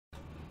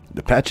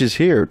the patch is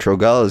here.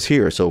 Cho'Gall is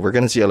here. So we're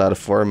going to see a lot of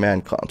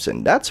 4-man comps.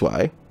 And that's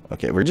why...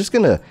 Okay, we're just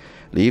going to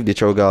leave the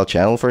Cho'Gall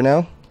channel for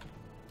now.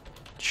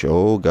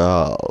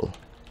 Cho'Gall.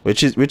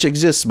 Which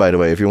exists, by the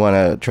way, if you want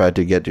to try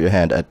to get your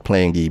hand at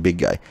playing the big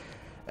guy.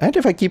 And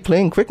if I keep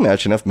playing quick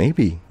match enough,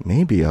 maybe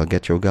I'll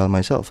get Cho'Gall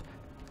myself.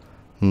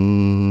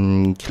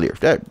 Clear.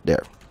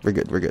 There. We're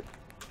good.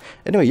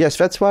 Anyway, yes,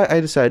 that's why I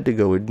decided to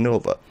go with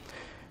Nova.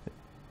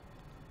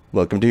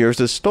 Welcome to Heroes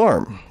of the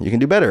Storm. You can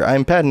do better.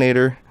 I'm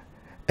Patinator.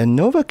 And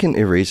Nova can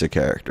erase a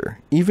character,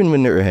 even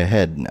when they're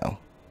ahead now.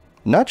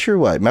 Not sure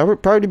why.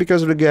 Probably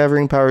because of the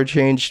gathering power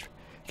change.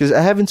 Because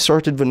I haven't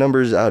sorted the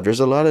numbers out. There's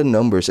a lot of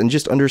numbers, and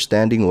just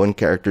understanding one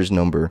character's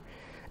number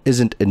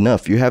isn't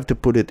enough. You have to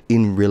put it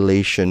in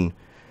relation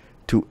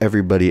to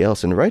everybody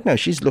else. And right now,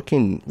 she's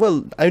looking...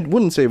 Well, I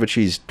wouldn't say that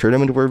she's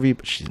tournament-worthy,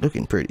 but she's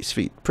looking pretty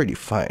sweet, pretty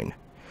fine.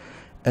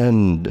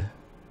 And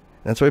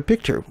that's why I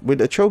picked her.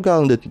 With a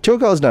Cho'Gall,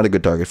 Cho'Gall is not a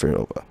good target for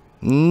Nova.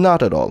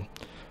 Not at all.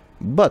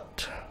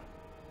 But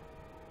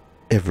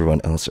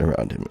everyone else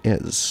around him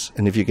is.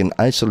 And if you can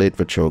isolate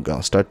the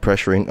Cho'Gall, start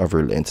pressuring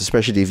other lanes,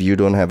 especially if you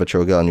don't have a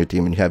Cho'Gall on your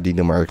team and you have the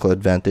numerical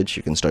advantage,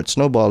 you can start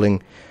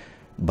snowballing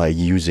by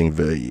using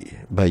the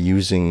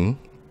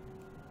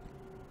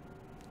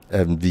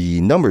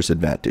numbers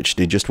advantage.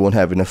 They just won't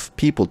have enough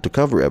people to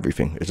cover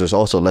everything. There's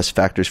also less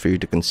factors for you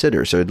to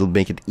consider, so it'll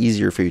make it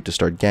easier for you to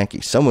start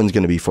ganking. Someone's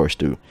going to be forced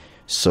to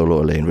solo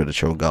a lane with a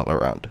Cho'Gall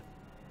around.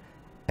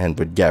 And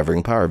with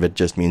gathering power, that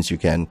just means you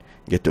can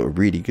get to a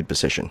really good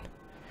position.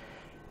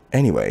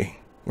 Anyway,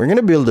 we're going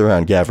to build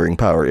around gathering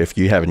power if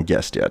you haven't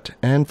guessed yet.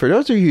 And for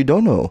those of you who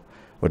don't know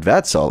what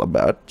that's all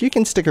about, you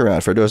can stick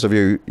around. For those of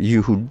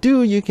you who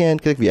do, you can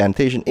click the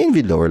annotation in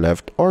the lower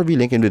left or the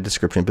link in the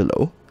description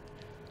below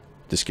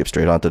to skip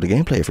straight on to the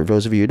gameplay. For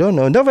those of you who don't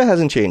know, Nova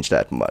hasn't changed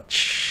that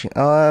much.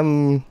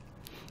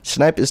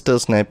 Snipe is still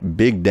snipe,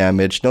 big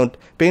damage. Don't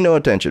pay no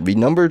attention. The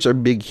numbers are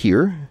big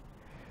here,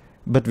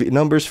 but the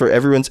numbers for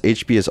everyone's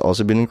HP has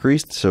also been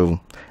increased. So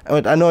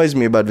what annoys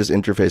me about this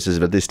interface is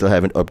that they still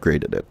haven't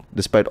upgraded it.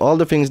 Despite all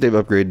the things they've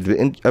upgraded,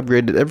 they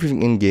upgraded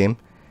everything in-game,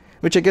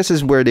 which I guess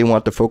is where they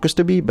want the focus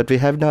to be, but they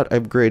have not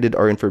upgraded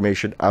our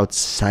information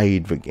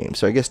outside the game.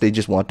 So I guess they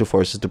just want to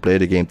force us to play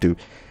the game to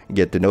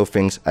get to know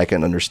things. I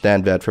can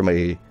understand that from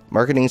a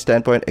marketing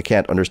standpoint. I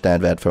can't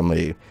understand that from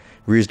a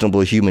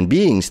reasonable human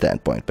being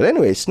standpoint. But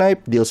anyway,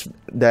 Snipe deals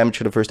damage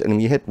to the first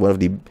enemy hit, one of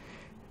the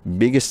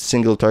biggest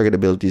single target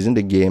abilities in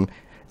the game.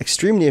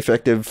 Extremely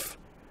effective,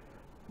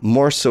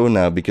 more so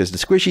now because the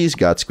squishies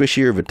got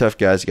squishier, the tough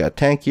guys got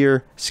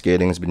tankier.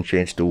 Scaling has been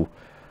changed to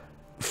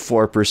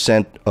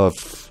 4% of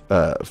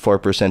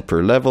 4%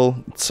 per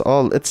level. It's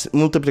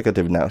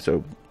multiplicative now,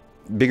 so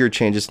bigger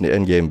changes in the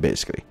end game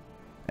basically.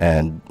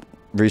 And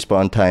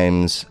respawn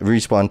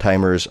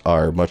timers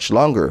are much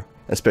longer,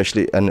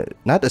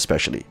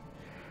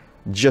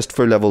 just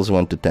for levels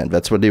 1 to 10.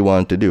 That's what they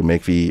want to do,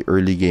 make the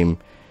early game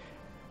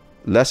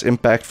less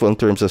impactful in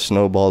terms of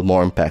snowball,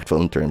 more impactful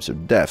in terms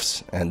of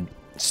deaths. And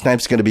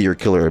Snipe's going to be your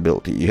killer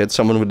ability. You hit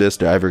someone with this,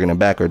 they're either going to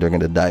back or they're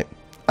going to die.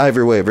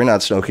 Either way, we're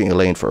not smoking a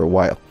lane for a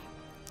while.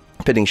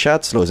 Pitting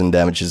shots slows and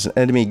damages an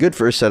enemy. Good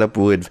for a setup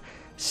with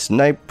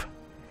Snipe.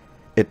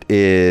 It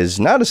is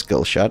not a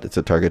skill shot, it's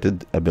a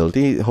targeted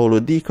ability. Holo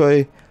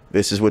decoy.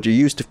 This is what you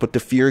use to put the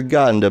fear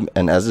god in them,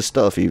 and as a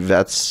stealthy,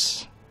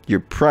 that's your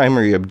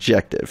primary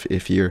objective.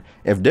 If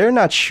they're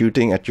not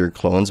shooting at your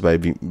clones by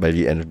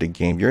the end of the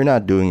game, you're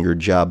not doing your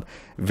job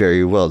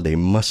very well. They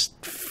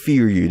must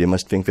fear you. They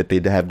must think that they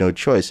have no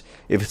choice.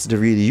 If it's the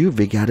real you,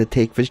 they gotta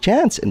take the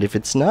chance, and if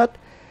it's not,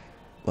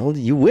 well,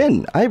 you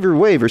win. Either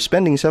way, they're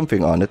spending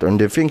something on it, or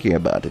they're thinking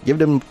about it. Give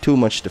them too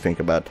much to think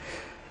about.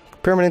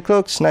 Permanent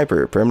cloak,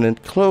 sniper.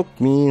 Permanent cloak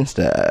means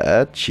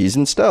that she's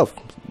in stealth.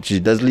 She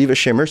does leave a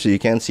shimmer, so you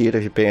can't see it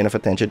if you pay enough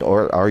attention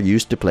or are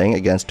used to playing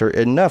against her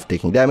enough.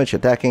 Taking damage,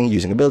 attacking,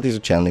 using abilities, or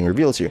channeling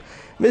reveals you.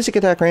 Basic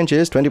attack range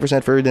is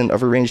 20% further than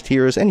other ranged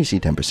heroes, and you see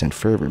 10%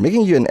 further,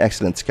 making you an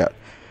excellent scout.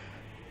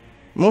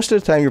 Most of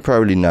the time, you're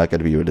probably not going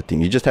to be with a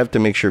team. You just have to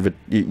make sure that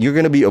you're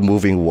going to be a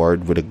moving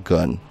ward with a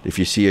gun. If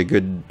you see a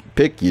good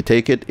pick, you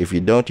take it. If you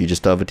don't, you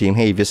just tell the team,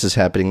 hey, this is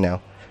happening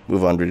now.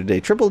 Move on with the day.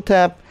 Triple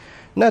tap.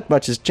 Not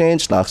much has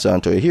changed. Locks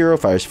onto a hero,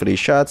 fires 3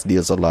 shots,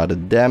 deals a lot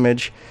of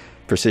damage.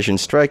 Precision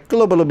strike,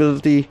 global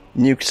ability,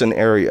 nukes an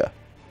area.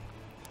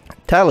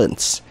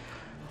 Talents.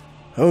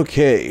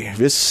 Okay,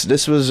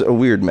 this was a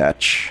weird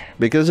match.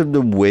 Because of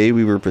the way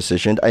we were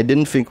positioned, I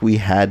didn't think we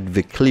had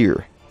the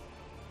clear.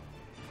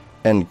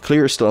 And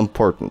clear is still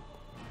important.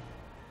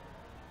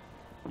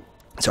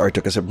 Sorry, I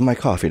took a sip of my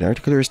coffee there.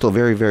 Clear is still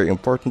very, very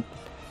important.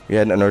 We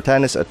had an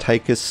Ortanis, a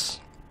Tychus,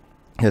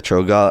 a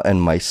Cho'Gall,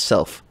 and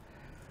myself.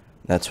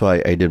 That's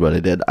why I did what I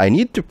did. I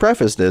need to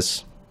preface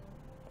this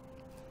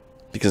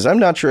because I'm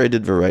not sure I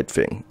did the right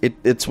thing.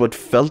 It's what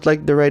felt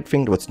like the right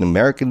thing, what's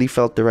numerically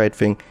felt the right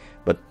thing,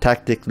 but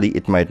tactically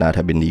it might not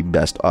have been the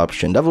best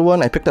option. Level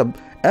 1, I picked up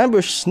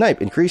Ambush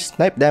Snipe, increased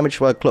snipe damage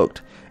while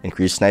cloaked.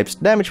 Increased snipe's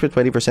damage with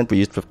 20% when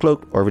used with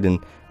cloaked or within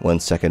 1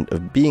 second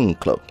of being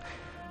cloaked.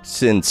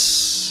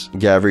 Since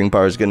gathering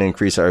power is going to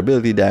increase our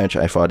ability damage,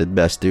 I thought it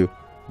best to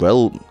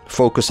well,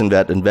 focus on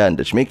that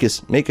advantage.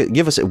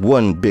 Give us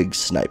one big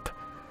snipe.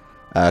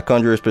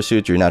 Conjurer's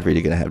Pursuit, you're not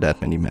really gonna have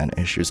that many mana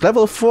issues.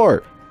 Level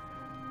 4,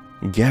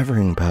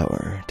 Gathering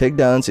Power.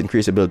 Takedowns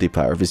increase ability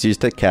power. If it's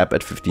used to cap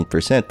at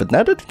 15%, but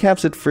now that it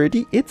caps at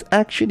 30, it's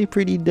actually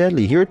pretty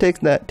deadly. Here,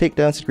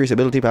 takedowns increase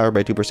ability power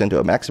by 2% to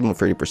a maximum of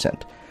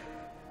 30%.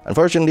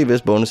 Unfortunately,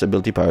 this bonus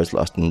ability power is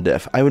lost in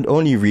death. I would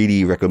only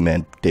really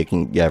recommend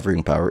taking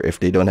Gathering Power if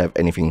they don't have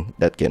anything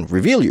that can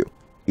reveal you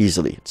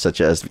easily,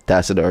 such as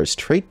Tassadar's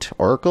Trait,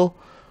 Oracle,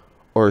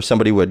 or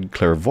somebody with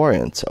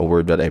Clairvoyance, a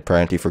word that I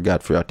apparently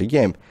forgot throughout the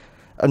game.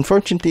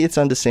 Unfortunately, it's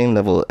on the same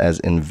level as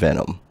in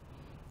Venom.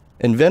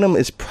 And Venom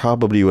is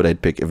probably what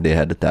I'd pick if they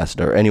had the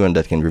Tassadar, anyone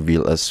that can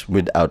reveal us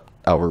without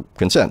our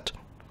consent.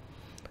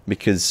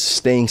 Because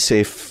staying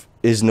safe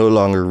is no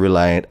longer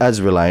reliant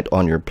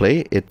on your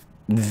play.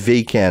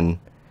 They can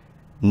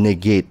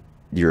negate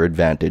your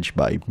advantage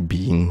by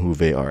being who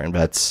they are, and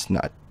that's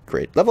not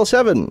great. Level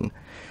 7.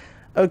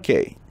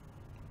 Okay.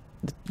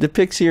 The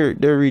picks here,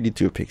 there are really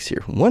 2 picks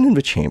here. One in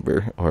the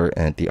chamber or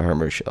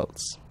anti-armor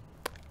shells.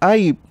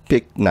 I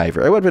picked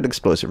neither. I went with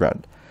explosive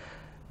round.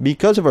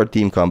 Because of our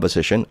team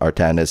composition,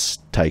 Artanis,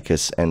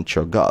 Tychus, and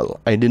Cho'Gall,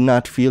 I did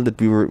not feel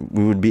that we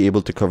would be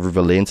able to cover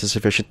the lanes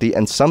sufficiently,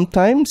 and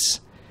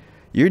sometimes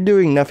you're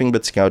doing nothing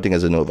but scouting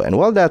as a Nova. And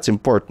while that's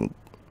important,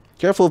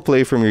 careful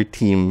play from your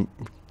team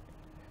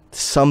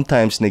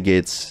sometimes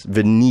negates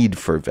the need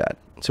for that.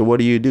 So what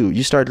do?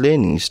 You start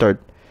laning, you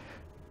start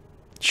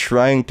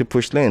trying to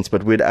push lanes,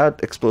 but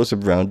without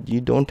explosive round,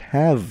 you don't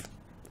have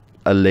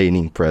a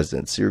laning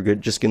presence. You're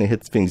just gonna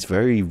hit things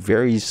very,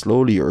 very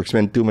slowly or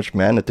expend too much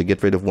mana to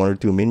get rid of 1 or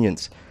 2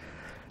 minions.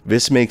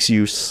 This makes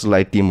you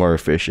slightly more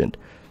efficient.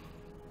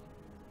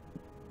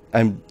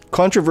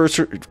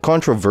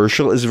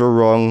 Controversial is the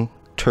wrong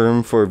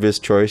term for this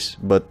choice,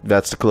 but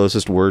that's the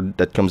closest word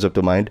that comes up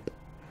to mind.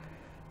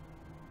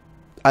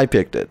 I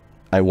picked it.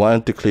 I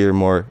wanted to clear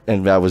more,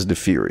 and that was the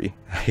Fury.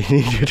 I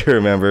need you to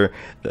remember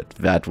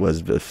that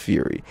was the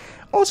Fury.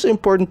 Also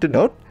important to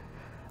note,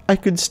 I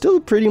could still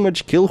pretty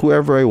much kill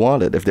whoever I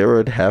wanted. If they were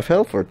at half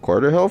health or at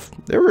quarter health,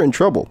 they were in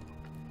trouble.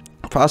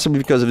 Possibly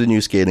because of the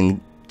new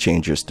scaling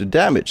changes to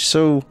damage.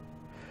 So,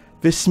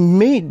 this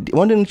made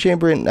one in the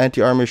chamber and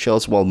anti-armor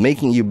shells while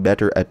making you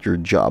better at your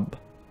job.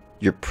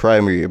 Your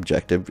primary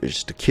objective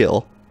is to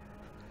kill.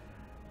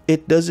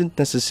 It doesn't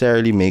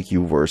necessarily make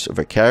you worse of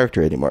a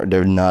character anymore.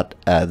 They're not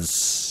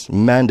as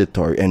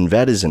mandatory, and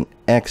that is an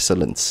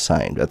excellent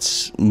sign.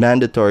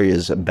 Mandatory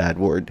is a bad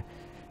word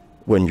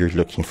when you're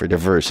looking for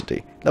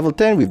diversity. Level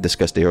 10, we've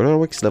discussed the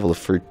heroics. Level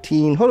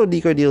 13, Holo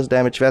Decoy deals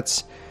damage.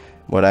 That's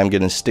what I'm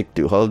gonna stick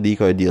to. Holo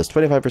Decoy deals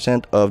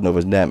 25% of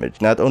Nova's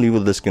damage. Not only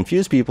will this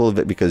confuse people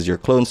because your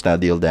clones now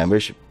deal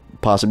damage,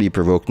 possibly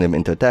provoking them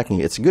into attacking,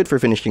 it's good for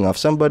finishing off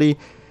somebody,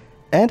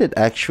 and it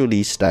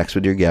actually stacks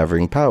with your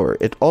Gathering Power.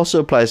 It also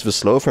applies the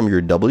slow from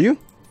your W,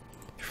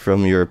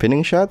 from your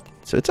pinning shot,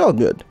 so it's all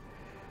good.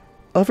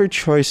 Other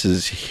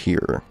choices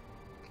here.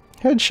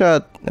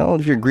 Headshot, well,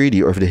 if you're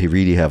greedy or if they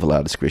really have a lot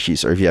of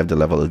squishies or if you have the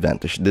level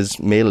advantage, this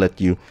may let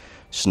you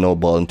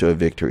snowball into a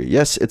victory.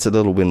 Yes, it's a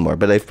little win more,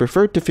 but I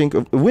prefer to think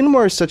of win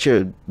more is such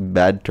a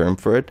bad term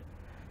for it.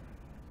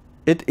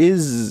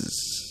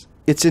 It's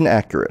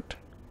inaccurate.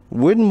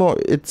 Win more,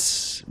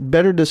 it's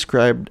better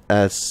described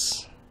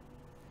as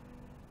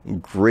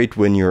great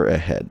when you're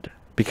ahead,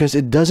 because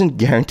it doesn't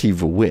guarantee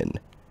the win,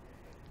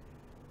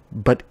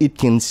 but it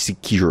can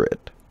secure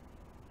it.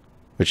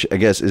 Which I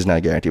guess is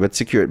not guaranteed, but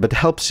secure it, but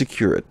help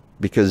secure it,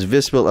 because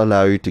this will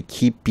allow you to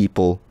keep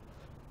people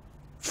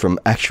from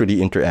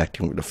actually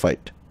interacting with the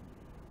fight.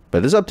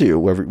 But it's up to you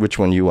which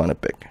one you want to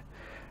pick.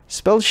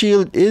 Spell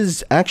Shield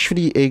is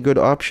actually a good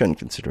option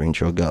considering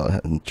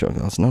Cho'Gall, and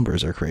Cho'Gall's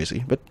numbers are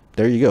crazy. But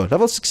there you go,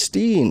 level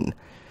 16.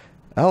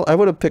 I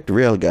would have picked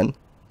Railgun.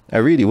 I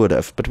really would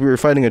have, but we were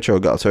fighting a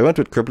Cho'Gall, so I went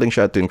with Crippling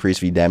Shot to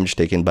increase the damage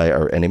taken by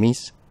our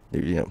enemies.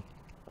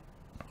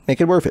 Make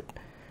it worth it.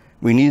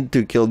 We needed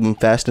to kill them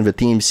fast, and the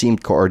team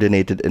seemed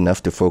coordinated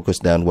enough to focus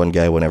down one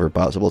guy whenever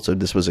possible, so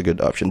this was a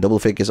good option. Double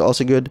Fake is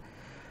also good.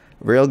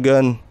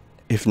 Railgun,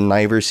 if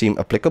neither seem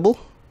applicable.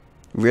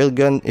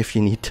 Railgun, if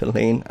you need to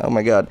lane. Oh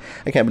my god,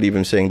 I can't believe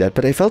I'm saying that,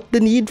 but I felt the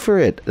need for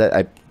it.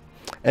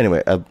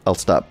 Anyway, I'll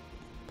stop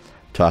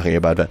talking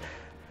about that.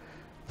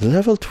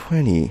 Level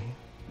 20.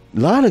 A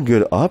lot of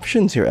good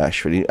options here,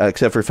 actually,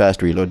 except for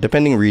fast reload.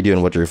 Depending really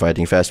on what you're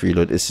fighting, fast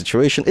reload is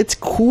situation. It's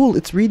cool.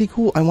 It's really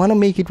cool. I want to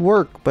make it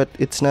work, but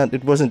it's not.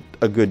 It wasn't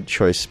a good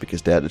choice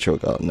because they had to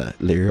choke out the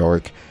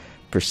Lyric.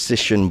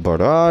 Precision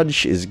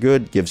Barrage is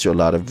good. Gives you a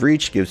lot of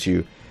reach. Gives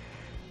you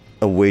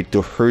a way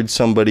to hurt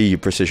somebody. You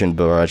precision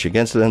barrage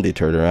against them. They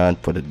turn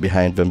around, put it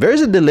behind them. There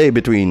is a delay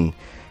between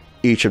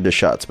each of the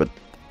shots, but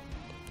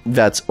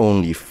that's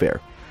only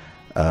fair.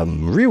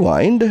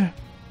 Rewind.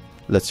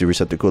 Lets you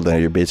reset the cooldown of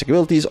your basic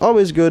abilities.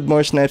 Always good.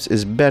 More snipes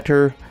is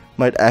better.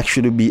 Might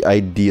actually be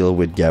ideal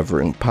with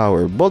Gathering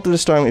Power. Bolt of the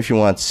Storm if you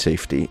want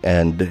safety,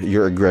 and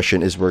your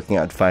aggression is working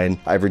out fine,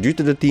 either due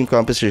to the team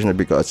composition or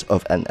because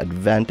of an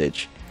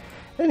advantage.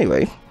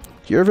 Anyway,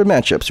 here are the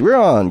matchups. We're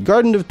on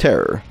Garden of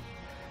Terror.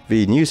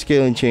 The new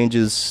scaling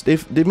changes,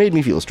 they made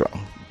me feel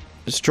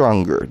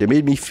stronger. They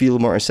made me feel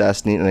more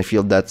assassinate, and I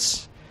feel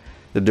that's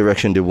the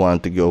direction they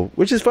want to go.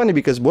 Which is funny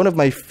because one of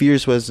my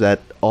fears was that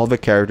all the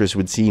characters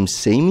would seem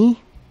samey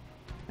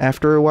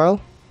after a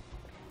while,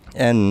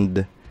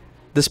 and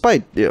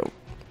despite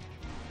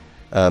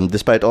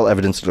despite all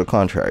evidence to the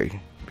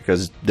contrary,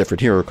 because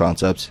different hero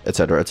concepts,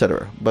 etc.,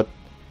 etc. But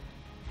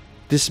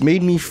this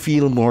made me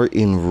feel more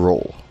in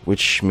role,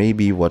 which may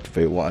be what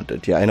they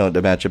wanted. Yeah, I know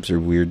the matchups are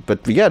weird,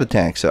 but we got a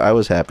tank, so I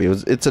was happy.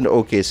 It's an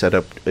okay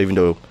setup, even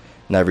though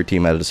neither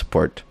team had a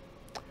support.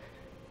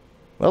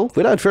 Well,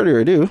 without further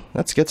ado,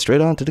 let's get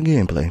straight on to the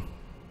gameplay.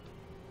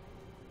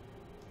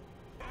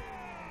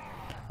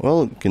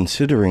 Well,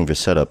 considering the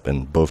setup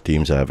and both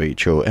teams have a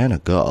Cho and a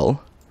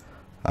Gall,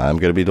 I'm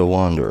gonna be the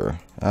Wanderer.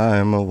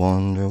 I'm a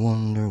wander.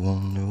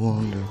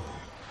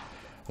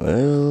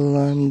 Well,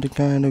 I'm the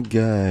kind of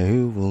guy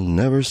who will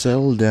never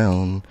settle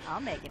down.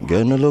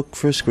 Gonna look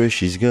for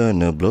squishies,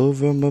 gonna blow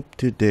them up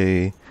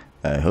today.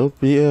 I hope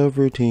the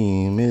other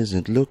team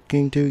isn't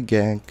looking to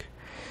gank,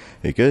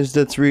 because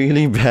that's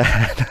really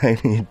bad. I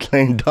need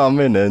lane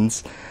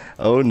dominance.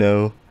 Oh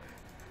no.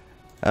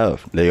 Oh,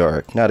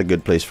 Leoric. Not a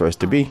good place for us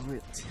to be.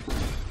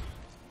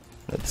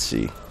 Let's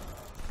see.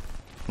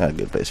 Not a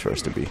good place for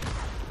us to be.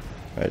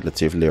 Alright, let's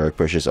see if Leoric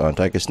pushes on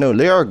Tychus. No,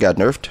 Leoric got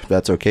nerfed.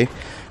 That's okay.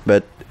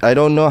 But I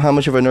don't know how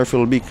much of a nerf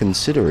it'll be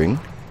considering.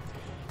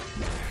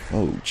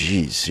 Oh,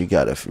 jeez. You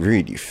got a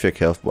really thick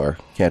health bar.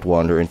 Can't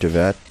wander into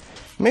that.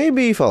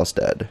 Maybe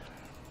Falstad.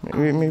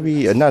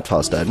 Maybe not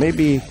Falstad.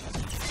 Maybe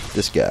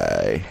this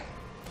guy.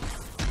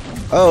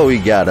 Oh, we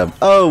got him.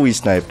 Oh, we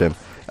sniped him.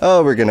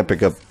 Oh, we're gonna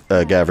pick up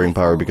Gathering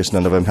Power because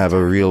none of them have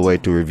a real way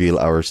to reveal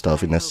our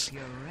stealthiness.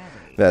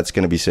 That's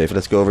gonna be safe.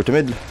 Let's go over to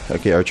mid.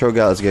 Okay, our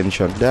Cho'Gall is getting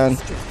chunked down.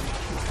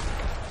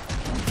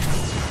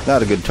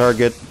 Not a good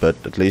target, but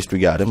at least we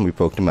got him. We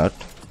poked him out.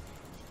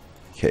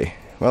 Okay.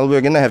 Well,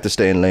 we're gonna have to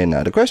stay in lane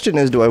now. The question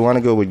is, do I want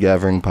to go with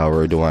Gathering Power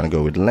or do I want to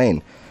go with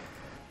lane?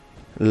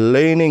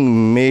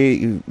 Laning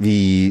may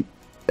be...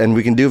 And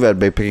we can do that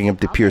by picking up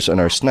the Pierce on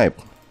our snipe.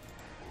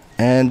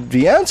 And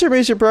the answer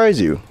may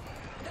surprise you,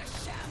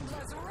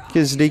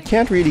 because they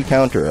can't really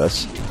counter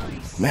us.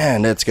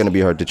 Man, that's gonna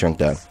be hard to chunk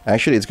down.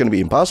 Actually, it's gonna be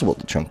impossible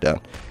to chunk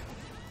down.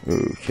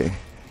 Okay.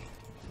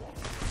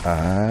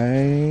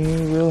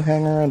 I will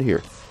hang around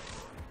here.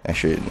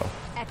 Actually, no.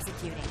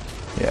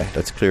 Yeah,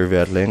 let's clear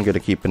that lane. Gotta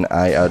keep an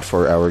eye out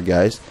for our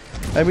guys.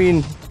 I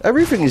mean,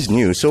 everything is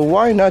new, so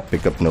why not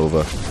pick up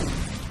Nova?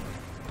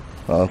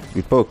 Well,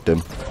 we poked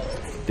him.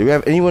 Do we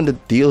have anyone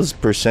that deals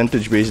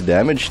percentage-based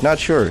damage? Not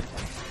sure.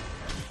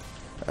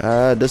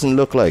 Doesn't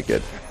look like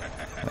it.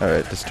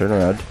 Alright, let's turn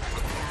around.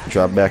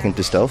 Drop back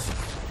into stealth.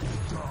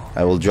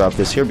 I will drop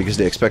this here because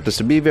they expect us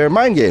to be there.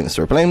 Mind games.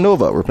 We're playing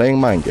Nova. We're playing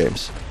mind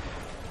games.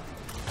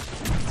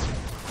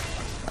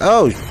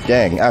 Oh,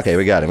 dang. Okay,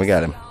 we got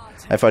him.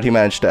 I thought he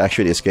managed to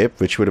actually escape,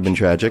 which would have been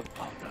tragic.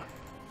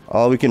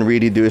 All we can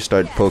really do is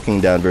start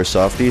poking down their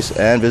softies,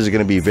 and this is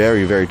going to be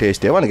very, very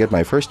tasty. I want to get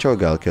my first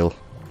Cho'Gall kill.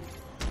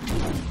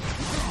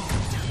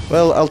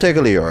 Well, I'll take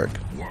a Leoric.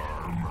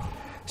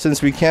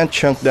 Since we can't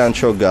chunk down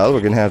Cho'Gall, we're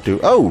going to have to...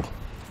 Oh!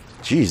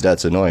 Jeez,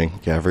 that's annoying.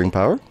 Gathering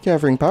Power?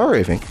 Gathering Power,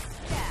 I think.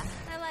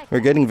 We're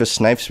getting the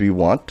snipes we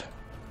want.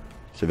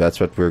 So that's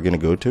what we're going to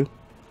go to.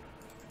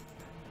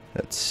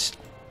 Let's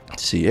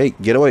see. Hey,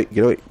 get away.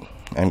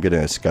 I'm going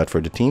to scout for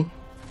the team.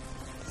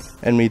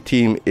 Enemy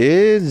team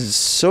is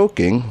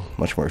soaking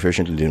much more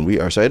efficiently than we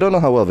are, so I don't know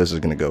how well this is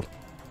going to go.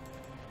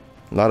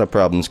 A lot of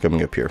problems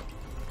coming up here.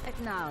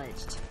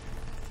 Acknowledged.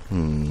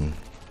 And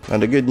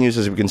the good news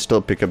is we can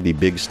still pick up the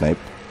big snipe.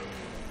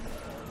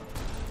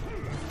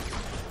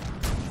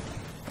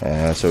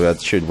 So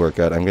that should work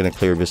out. I'm going to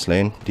clear this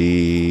lane.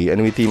 The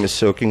enemy team is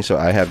soaking, so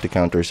I have to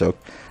counter soak.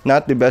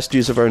 Not the best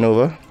use of our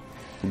Nova,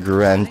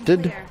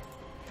 granted.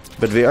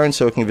 But they aren't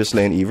soaking this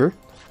lane either.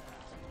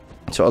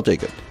 So I'll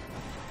take it.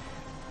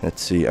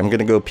 Let's see. I'm going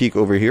to go peek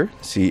over here.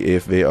 See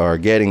if they are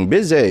getting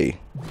busy.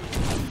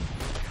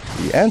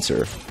 The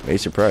answer may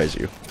surprise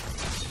you.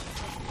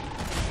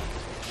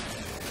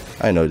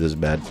 I know this is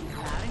bad.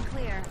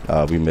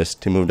 We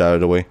missed. He moved out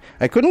of the way.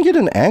 I couldn't get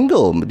an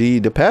angle.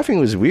 The pathing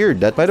was weird.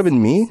 That might have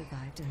been me.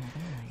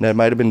 That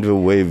might have been the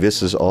way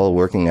this is all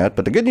working out.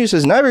 But the good news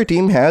is neither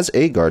team has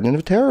a Garden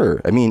of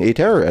Terror. I mean, a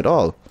Terror at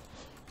all.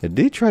 Did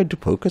they try to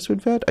poke us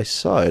with that? I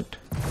saw it.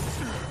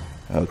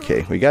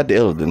 Okay, we got the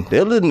Illidan. The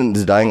Illidan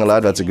is dying a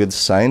lot. That's a good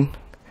sign.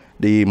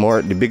 The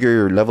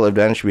bigger level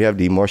advantage we have,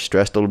 the more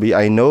stressed it'll be.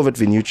 I know that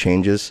the new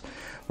changes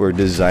were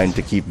designed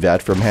to keep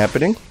that from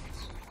happening.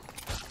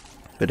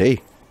 But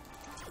hey,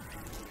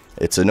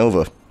 it's a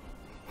Nova.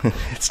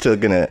 It's still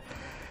gonna...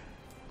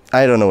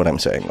 I don't know what I'm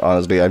saying,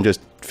 honestly. I'm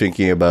just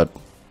thinking about...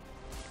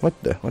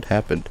 What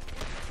happened?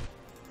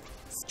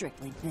 Do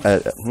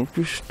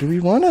we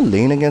want to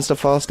lane against a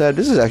Falstad?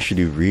 This is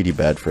actually really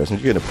bad for us. I'm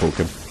just gonna poke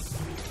him.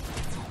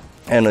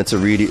 And it's a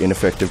really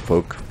ineffective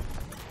poke.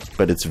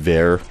 But it's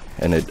there,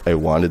 and I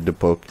wanted to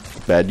poke.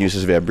 Bad news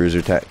is we have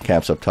Bruiser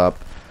camps up top.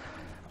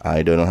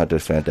 I don't know how to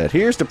defend that.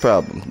 Here's the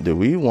problem. Do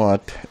we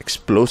want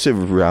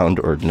explosive round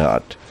or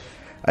not?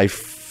 I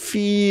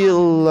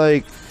feel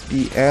like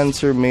the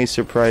answer may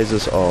surprise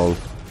us all.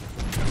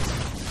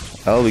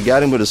 Oh, we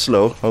got him with a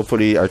slow.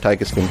 Hopefully our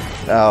Tychus can...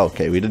 Oh,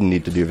 okay, we didn't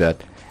need to do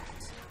that.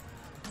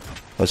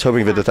 I was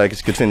hoping that the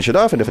Tychus could finish it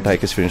off, and if the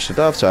Tychus finished it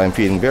off, so I'm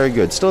feeling very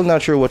good. Still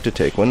not sure what to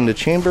take. One in the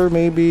chamber,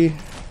 maybe?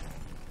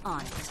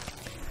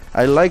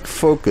 I like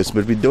focus,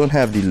 but we don't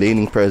have the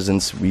laning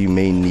presence we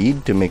may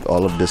need to make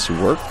all of this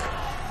work.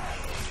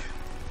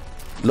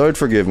 Lord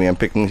forgive me, I'm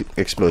picking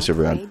explosive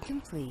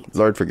round.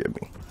 Lord forgive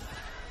me.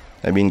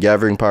 I mean,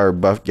 gathering power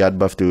got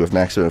buffed to a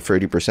maximum of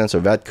 30%, so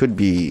that could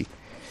be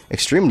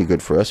extremely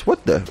good for us.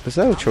 What the? Is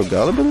that a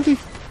Cho'Gall ability?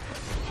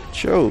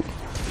 Cho.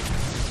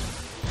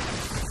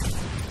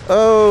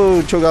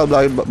 Oh,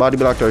 Cho'Gall body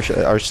blocked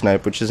our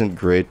snipe, which isn't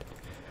great.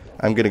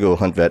 I'm gonna go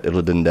hunt that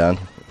Illidan down.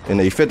 In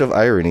a fit of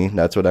irony,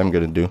 that's what I'm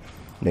gonna do.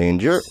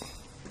 Danger.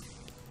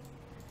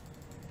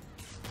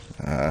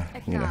 I'm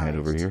gonna hide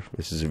over here.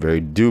 This is a very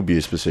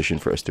dubious position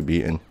for us to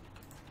be in.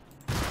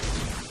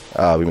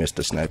 Ah, we missed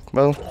the snipe.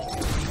 Well,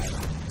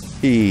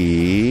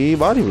 he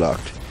body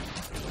blocked.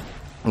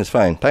 It's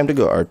fine. Time to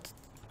go, Art.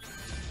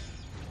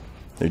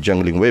 They're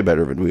jungling way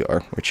better than we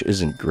are, which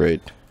isn't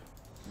great.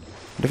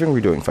 I think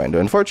we're doing fine. The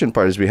unfortunate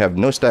part is we have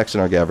no stacks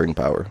in our gathering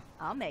power.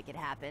 I'll make it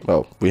happen.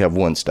 Well, we have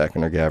one stack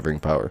in our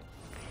gathering power.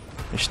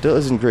 Which still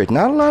isn't great.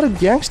 Not a lot of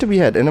ganks to be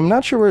had, and I'm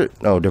not sure where...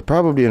 Oh, they're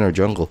probably in our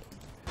jungle.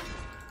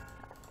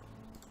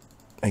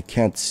 I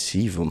can't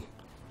see them.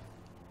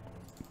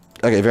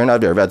 Okay, they're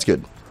not there. That's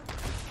good.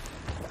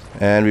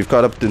 And we've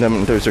caught up to them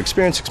in terms of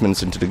experience. 6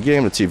 minutes into the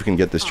game. Let's see if we can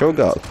get this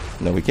Cho'Gall.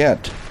 No, we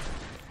can't.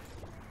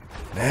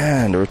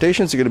 Man, the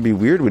rotations are going to be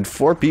weird with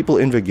 4 people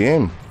in the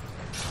game.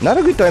 Not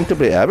a good time to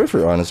play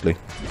Abathur, honestly.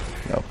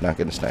 No, not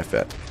going to snipe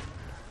that.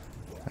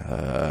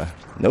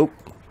 Nope.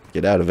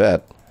 Get out of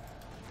that.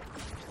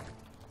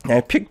 I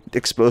picked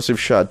explosive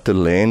shot to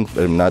lane,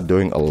 but I'm not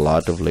doing a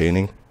lot of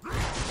laning.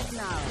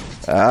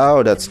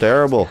 Ow, that's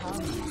terrible.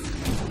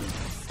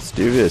 Let's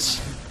do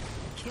this.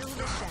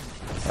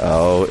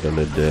 Oh,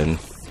 Illidan.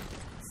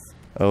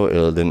 Oh,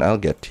 Illidan, I'll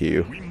get to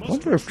you. I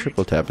wonder if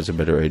triple tap is a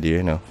better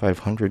idea. No,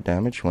 500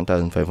 damage,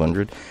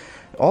 1,500.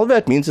 All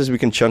that means is we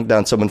can chunk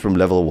down someone from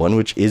level 1,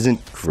 which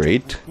isn't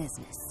great.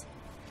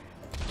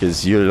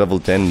 Because you're level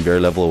 10 and they're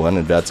level 1,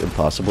 and that's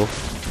impossible.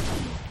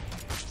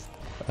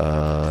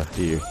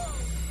 Here.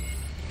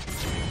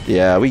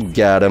 Yeah, we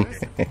got him.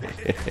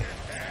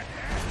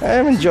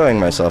 I'm enjoying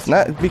myself.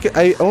 Not because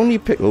I only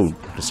picked... Oh,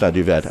 let's not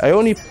do that. I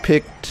only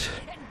picked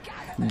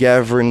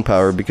gathering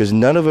power because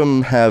none of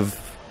them have...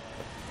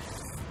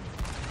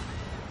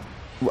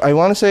 I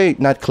want to say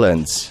not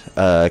cleanse.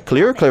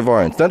 Clear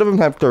clairvoyance. None of them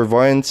have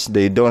clairvoyance.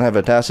 They don't have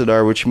a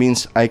Tassadar, which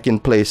means I can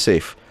play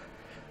safe.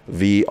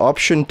 The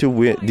option to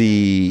win,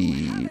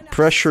 the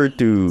pressure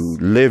to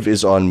live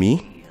is on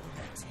me.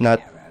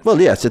 Not...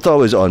 Well, yes, it's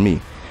always on me.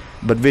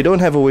 But they don't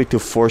have a way to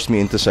force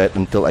me into sight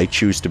until I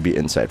choose to be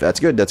inside.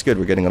 That's good, that's good.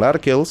 We're getting a lot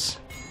of kills.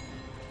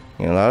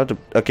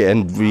 Okay,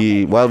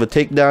 and while the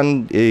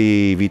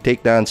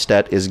takedown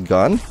stat is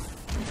gone.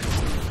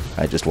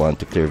 I just wanted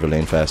to clear the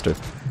lane faster.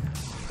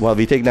 While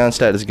the takedown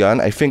stat is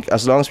gone, I think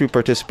as long as we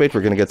participate,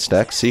 we're gonna get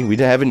stacks. See, we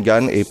haven't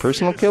gotten a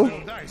personal kill.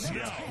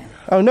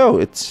 Oh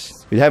no,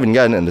 we haven't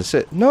gotten an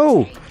assist.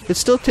 No,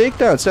 it's still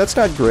takedowns. That's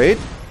not great.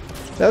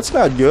 That's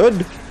not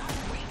good.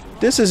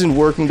 This isn't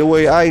working the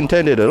way I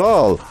intended at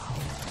all.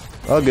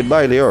 Well,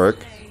 goodbye, Leoric.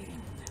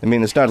 I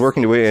mean, it's not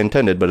working the way I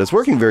intended, but it's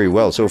working very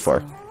well so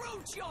far.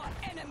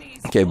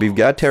 Okay, we've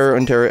got Terror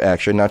on Terror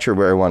action. Not sure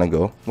where I want to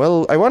go.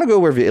 Well, I want to go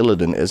where the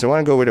Illidan is. I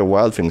want to go where the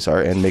wild things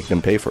are and make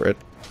them pay for it.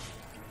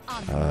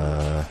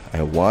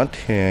 I want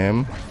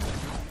him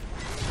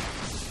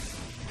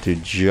to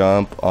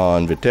jump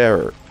on the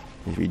Terror.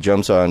 If he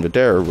jumps on the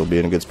Terror, we'll be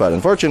in a good spot.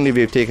 Unfortunately,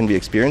 we've taken the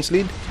experience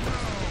lead.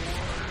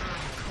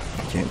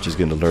 Okay, I'm just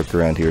going to lurk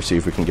around here, see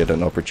if we can get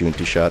an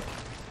opportunity shot.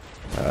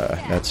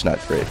 That's not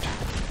great.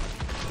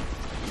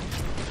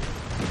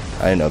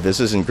 I know, this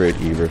isn't great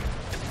either.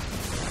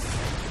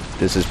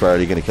 This is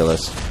probably going to kill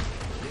us.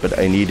 But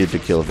I needed to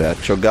kill that.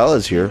 Cho'Gall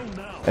is here.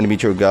 Enemy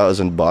Cho'Gall is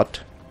on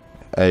bot.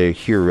 I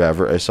hear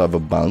rather, I saw the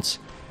bounce.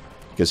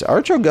 Because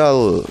our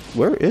Cho'Gall...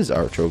 Where is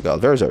our Cho'Gall?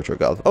 There's our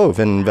Cho'Gall. Oh,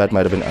 then that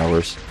might have been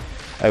ours.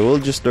 I will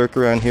just lurk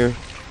around here.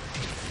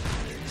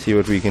 See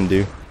what we can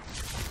do.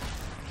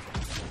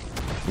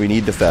 We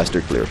need the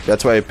faster clear.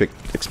 That's why I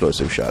picked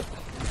explosive shot.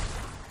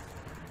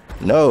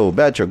 No,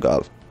 bad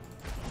Cho'Gall.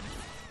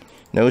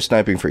 No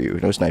sniping for you.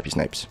 No snipey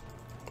snipes.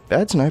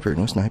 Bad sniper,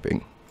 no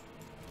sniping.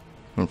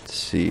 Let's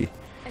see.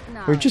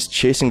 We're just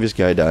chasing this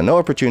guy down. No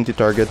opportunity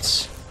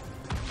targets.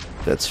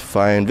 That's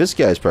fine. This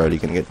guy's probably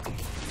gonna get...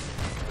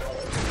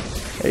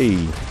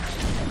 Hey.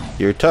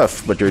 You're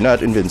tough, but you're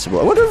not invincible.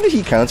 I wonder if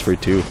he counts for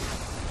 2.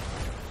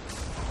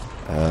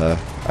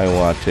 I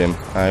want him.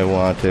 I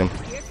want him.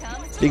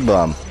 Big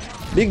bomb.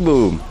 Big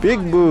boom. Big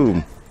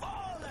boom.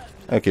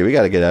 Okay, we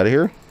gotta get out of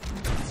here.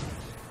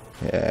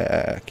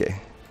 Yeah,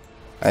 okay.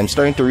 I'm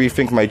starting to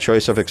rethink my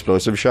choice of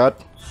explosive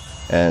shot.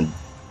 And,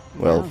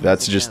 well,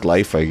 that's just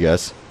life, I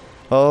guess.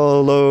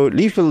 Although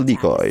lethal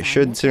decoy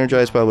should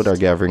synergize well with our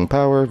gathering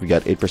power. We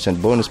got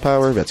 8% bonus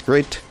power. That's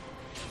great.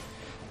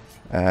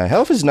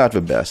 Health is not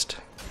the best.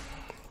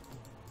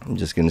 I'm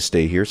just gonna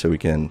stay here so we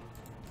can.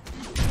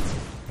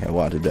 I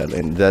wanted that,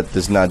 and that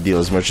does not deal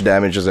as much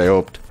damage as I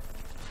hoped.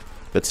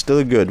 But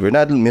still good. We're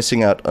not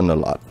missing out on a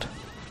lot,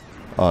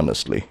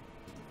 honestly.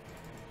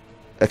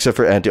 Except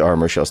for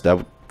anti-armor shells.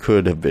 That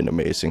could have been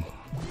amazing.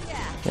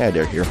 Yeah,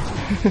 they're here.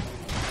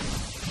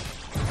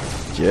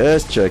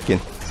 Just checking.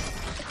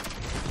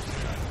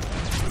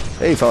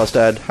 Hey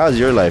Falstad, how's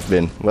your life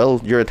been?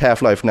 Well, you're at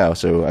half-life now,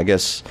 so I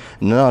guess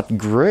not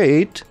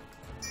great.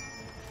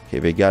 Okay,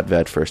 they got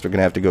that first. We're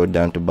gonna have to go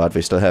down to bot.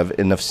 They still have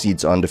enough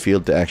seeds on the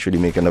field to actually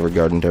make another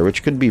garden tower,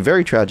 which could be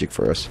very tragic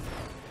for us.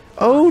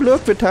 Oh,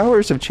 look, the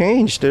towers have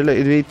changed.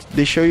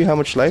 They show you how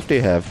much life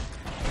they have.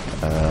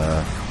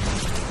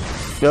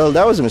 Well,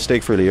 that was a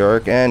mistake for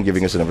Leoric, and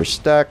giving us another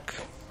stack.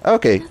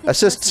 Okay,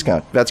 assists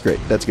count. That's great.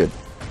 That's good.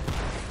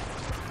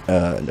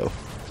 No.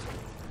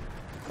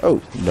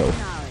 Oh, no.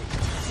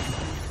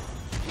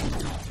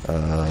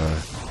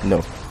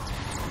 No.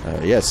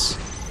 Yes.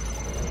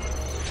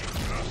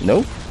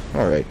 No?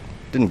 Alright.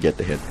 Didn't get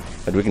the hit.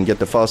 But we can get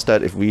the false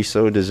stat if we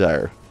so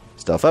desire.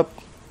 Stuff up.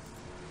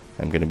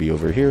 I'm gonna be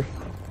over here.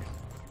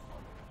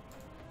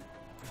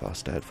 False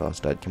stat, come on,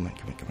 come on,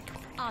 come on, come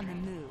on. On the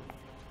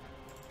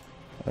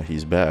move.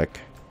 He's back.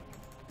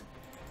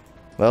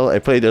 Well, I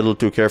played a little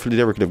too carefully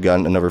there. We could have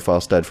gotten another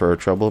false stat for our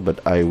trouble,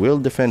 but I will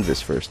defend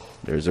this first.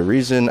 There's a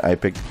reason I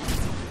picked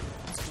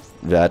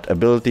that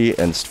ability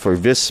and for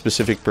this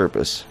specific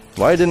purpose.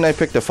 Why didn't I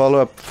pick the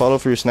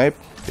follow-through snipe?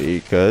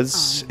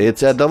 Because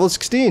it's at level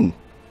 16.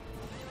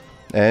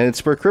 And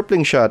it's where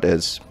crippling shot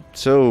is.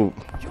 So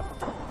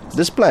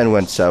this plan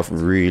went south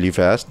really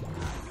fast.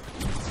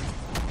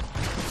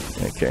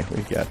 Okay,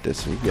 we got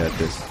this, we got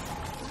this.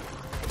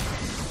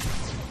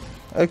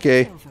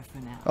 Okay.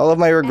 All of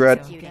my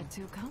regret.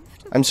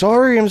 I'm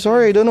sorry,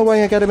 I don't know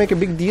why I gotta make a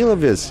big deal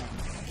of this.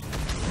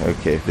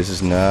 Okay, this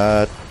is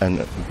not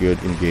a good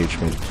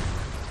engagement.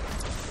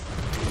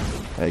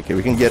 Okay,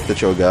 we can get the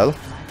Cho'Gall.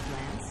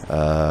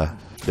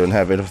 Don't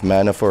have enough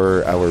mana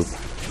for our...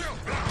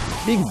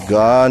 Be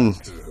gone!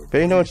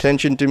 Pay no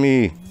attention to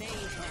me!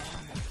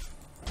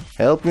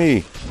 Help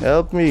me!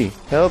 Help me!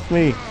 Help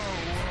me!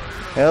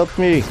 Help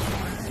me!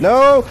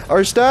 No!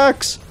 Our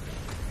stacks!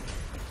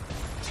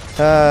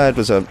 It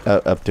was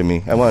up to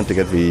me. I wanted to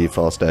get the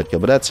false stat kill,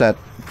 but that's not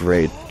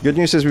great. Good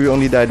news is we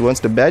only died once.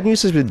 The bad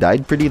news is we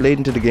died pretty late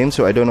into the game,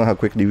 so I don't know how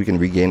quickly we can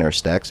regain our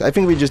stacks. I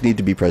think we just need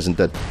to be present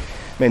at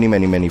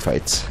many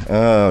fights.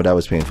 Oh, that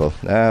was painful.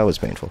 That was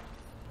painful.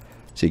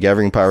 See,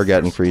 gathering power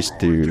got increased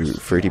to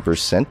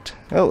 30%.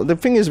 Oh, the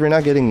thing is we're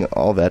not getting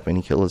all that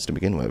many kills to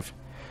begin with.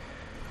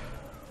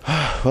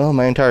 Well,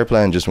 my entire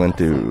plan just went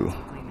to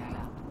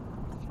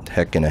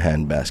heck in a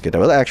handbasket. I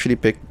will actually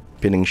pick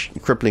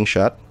crippling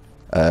shot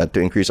to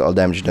increase all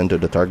damage done to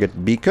the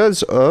target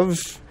because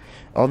of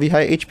all the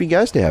high HP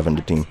guys they have on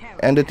the team.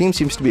 And the team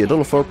seems to be a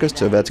little focused,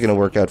 so that's gonna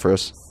work out for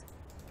us.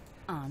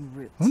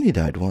 Only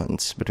died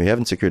once, but we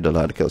haven't secured a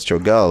lot of kills.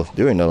 Cho'Gall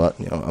doing a lot,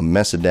 a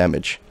mess of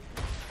damage.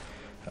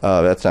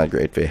 That's not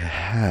great. They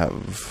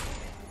have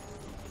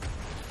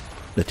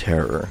the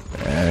terror,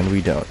 and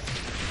we don't.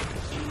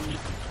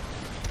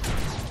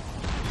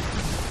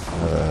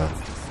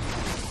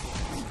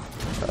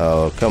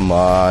 Oh, come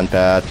on,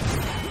 Pat.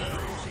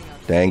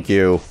 Thank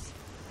you.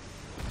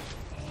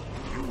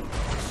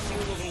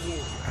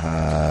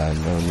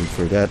 No need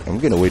for that. I'm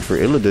gonna wait for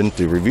Illidan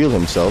to reveal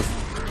himself.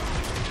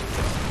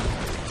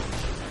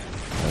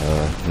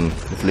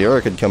 If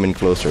Leoric had come in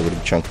closer, I would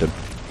have chunked him.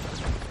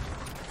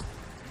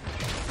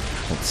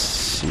 Let's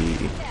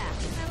see.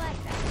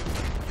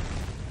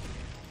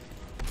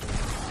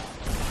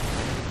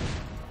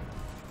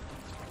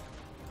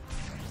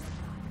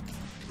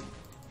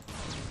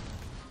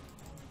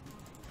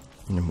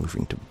 They're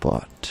moving to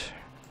bot.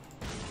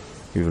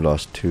 We've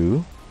lost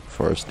 2.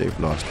 Forest, they've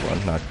lost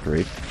 1. Not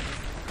great.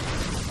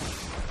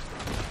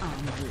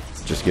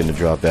 Just gonna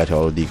drop that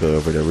hollow decoy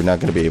over there. We're not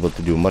gonna be able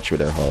to do much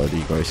with our hollow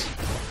decoys.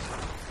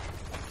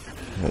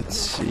 Let's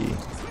see.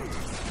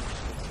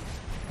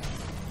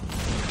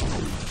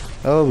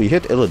 Oh, we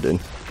hit Illidan.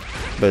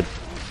 But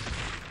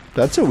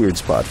that's a weird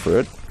spot for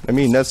it. I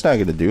mean, that's not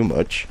gonna do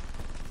much.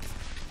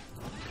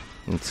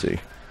 Let's see.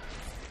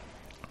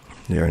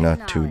 They are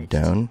not 2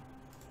 down.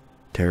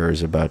 Terror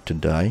is about to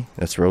die.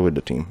 Let's roll with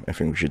the team. I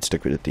think we should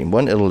stick with the team.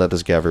 1, it'll let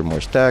us gather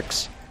more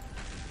stacks.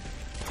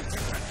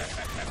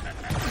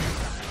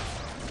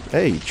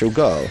 Hey,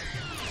 Cho'Gall.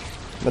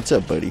 What's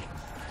up, buddy?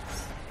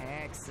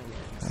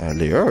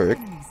 Leoric.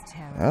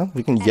 Well,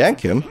 we can yank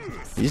him.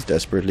 He's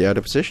desperately out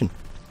of position.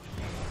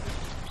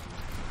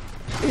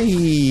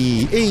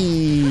 Hey,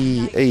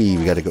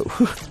 we gotta go.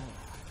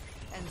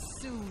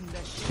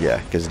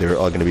 Yeah, because they're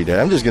all gonna be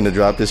there. I'm just gonna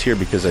drop this here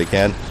because I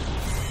can.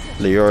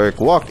 Leoric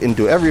walked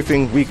into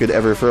everything we could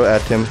ever throw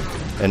at him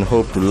and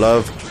hope to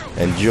love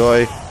and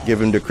joy,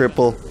 give him the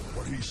cripple.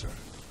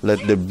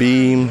 Let the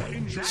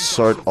beam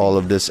sort all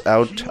of this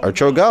out. Our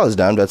Cho'Gall is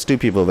down. That's 2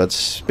 people.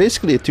 That's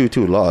basically a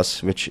 2-2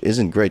 loss, which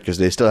isn't great because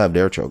they still have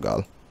their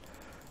Cho'Gall.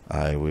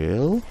 I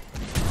will...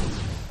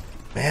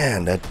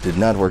 Man, that did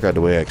not work out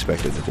the way I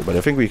expected it to, but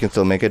I think we can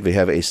still make it. We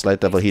have a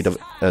slight level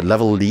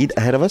lead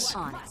ahead of us.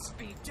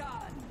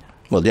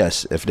 Well,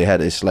 yes, if they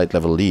had a slight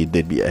level lead,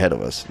 they'd be ahead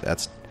of us.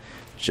 That's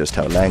just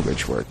how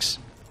language works.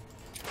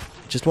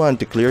 Just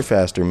wanted to clear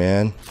faster,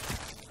 man.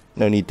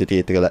 No need to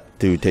take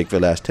the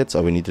last hits.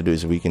 All we need to do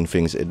is weaken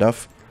things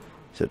enough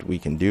so that we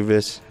can do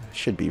this.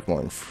 Should be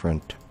more in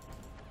front.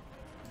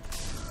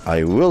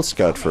 I will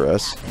scout for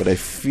us, but I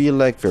feel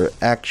like they're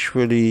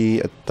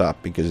actually at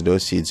top because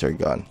those seeds are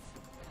gone.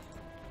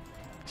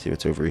 See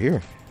what's over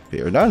here. They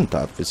are not on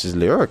top. This is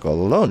Leoric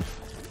all alone.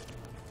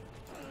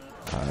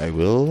 I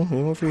will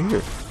move over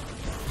here.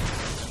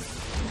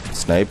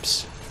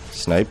 Snipes.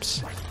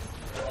 Snipes.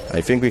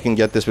 I think we can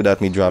get this without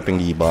me dropping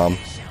the bomb.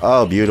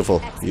 Oh,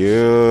 beautiful.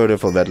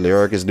 Beautiful. That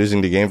Leoric is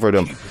losing the game for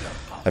them.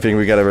 I think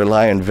we gotta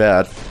rely on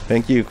that.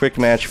 Thank you, quick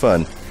match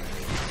fun.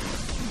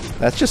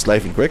 That's just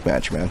life in quick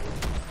match, man.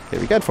 Okay,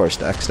 we got 4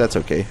 stacks. That's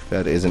okay.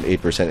 That is an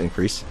 8%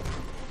 increase.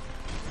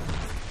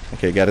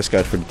 Okay, got a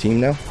scout for the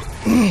team now.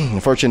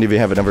 Unfortunately, we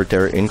have another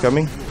terror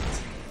incoming.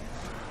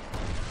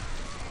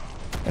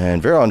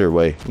 And they're on their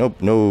way.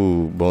 Nope,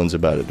 no bones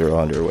about it. They're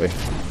on their way.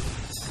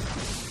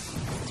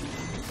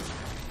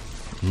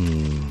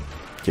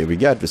 Okay, we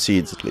got the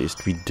seeds at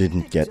least. We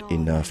didn't get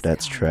enough.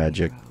 That's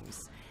tragic.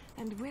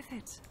 We're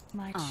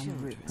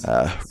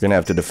gonna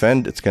have to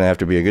defend. It's gonna have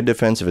to be a good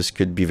defense. This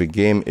could be the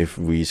game if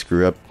we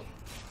screw up.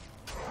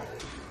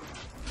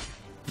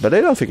 But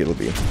I don't think it'll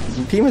be.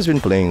 The team has been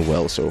playing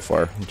well so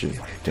far. Just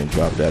didn't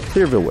drop that.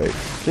 Clear the wave.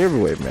 Clear the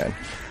wave, man.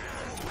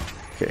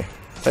 Okay.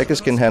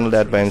 Tychus can handle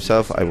that by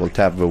himself. I will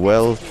tap the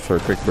well for a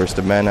quick burst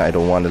of mana. I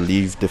don't want to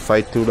leave the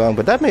fight too long,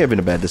 but that may have been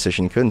a bad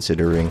decision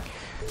considering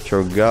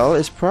Cho'Gall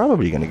is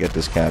probably going to get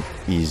this camp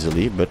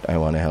easily, but I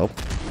want to help.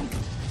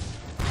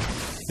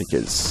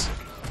 Because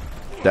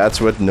that's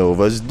what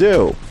Novas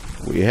do.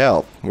 We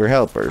help. We're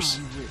helpers.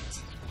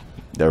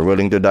 They're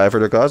willing to die for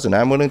the cause, and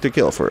I'm willing to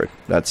kill for it.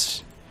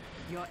 That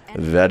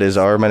is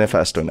our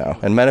manifesto now.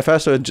 And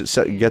manifesto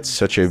gets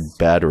such a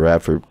bad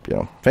rap for, you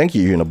know, thank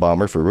you,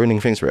 Unabomber, for ruining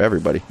things for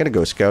everybody. Gonna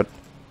go scout.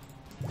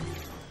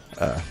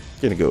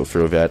 Gonna go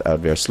throw that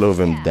out there, slow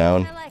them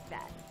down.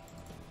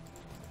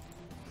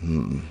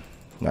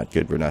 Not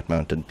good, we're not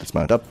mounted. Let's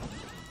mount up.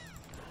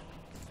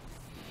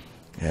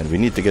 And we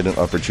need to get an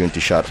opportunity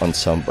shot on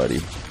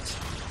somebody.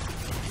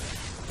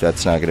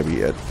 That's not gonna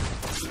be it.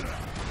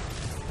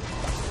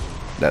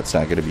 That's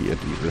not gonna be it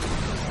either.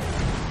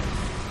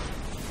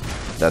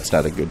 That's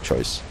not a good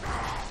choice.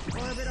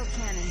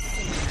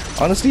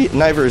 Honestly,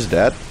 neither is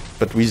that,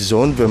 but we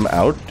zoned them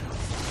out.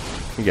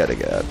 We gotta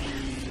get out.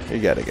 We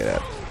gotta get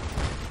out.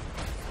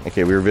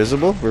 Okay, we're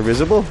visible. We're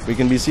visible. We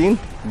can be seen.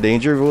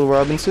 Danger, Will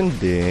Robinson.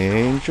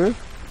 Danger.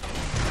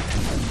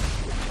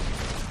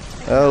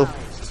 Well,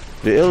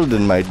 the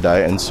Illidan might die,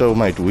 and so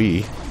might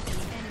we.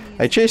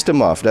 I chased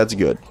him off. That's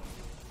good.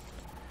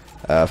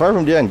 Far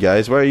from the end,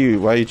 guys. Why are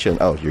you chilling?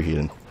 Oh, you're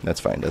healing. That's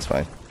fine. That's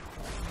fine.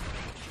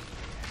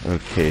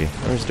 Okay,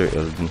 where's their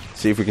Illidan?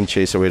 See if we can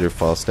chase away their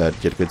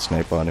Falstad. Get a good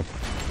snipe on him.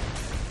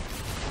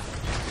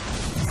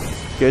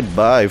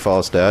 Goodbye,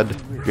 Falstad.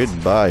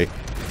 Goodbye.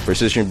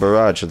 Precision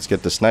barrage. Let's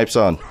get the snipes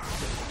on.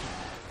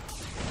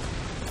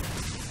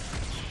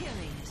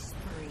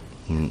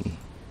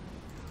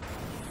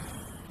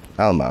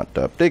 I'll mount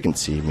up. They can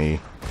see me.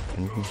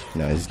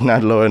 No, it's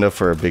not low enough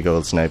for a big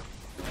old snipe.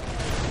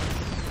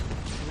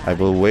 I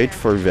will wait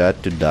for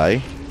that to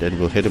die. Then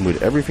we'll hit him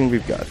with everything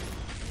we've got.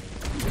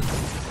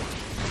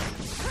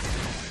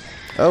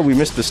 Oh, we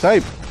missed the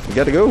snipe. We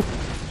gotta go.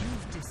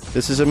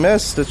 This is a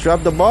mess. Let's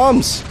drop the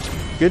bombs.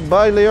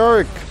 Goodbye,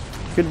 Leoric.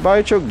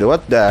 Goodbye, Cho'Gall.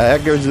 What the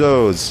heck are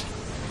those?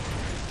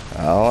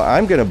 Oh,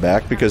 I'm gonna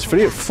back because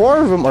 4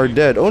 of them are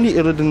dead. Only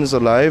Illidan is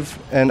alive.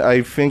 And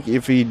I think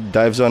if he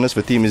dives on us,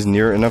 the team is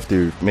near enough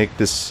to make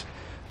this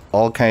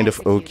all kind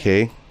of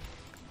okay.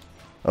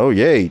 Oh,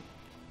 yay.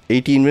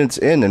 18 minutes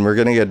in and we're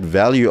gonna get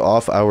value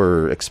off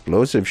our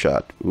explosive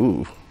shot.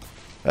 Ooh.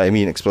 I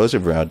mean,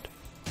 explosive round.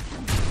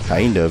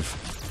 Kind of.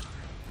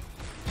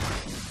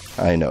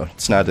 I know,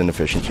 it's not an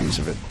efficient use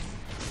of it.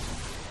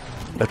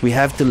 But we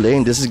have to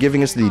lane. This is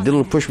giving us the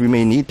little push we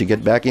may need to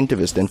get back into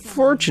this. And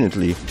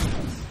fortunately,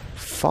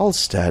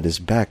 Falstad is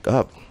back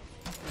up.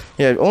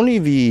 Yeah, only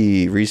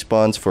the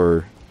respawns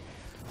for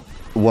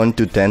 1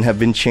 to 10 have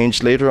been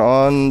changed later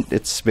on.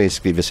 It's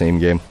basically the same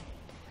game.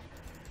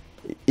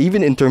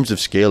 Even in terms of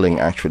scaling,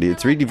 actually,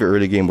 it's really the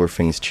early game where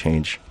things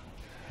change.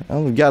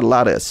 Well, we've got a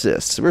lot of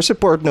assists. We're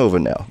support Nova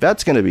now.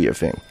 That's going to be a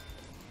thing.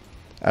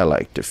 I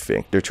like to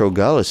think. Their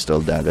Cho'Gall is still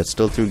down. That's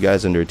still 2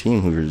 guys on their team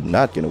who are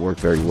not going to work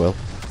very well.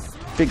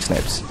 Big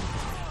snipes.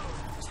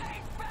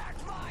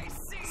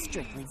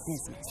 Strictly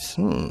business.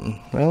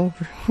 Well,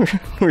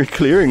 we're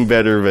clearing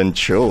better than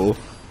Cho.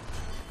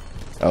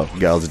 Oh,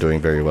 Gal's doing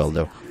very well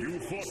though.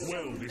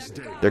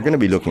 They're going to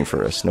be looking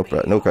for us. No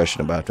question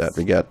about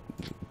that.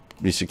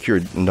 We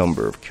secured a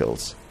number of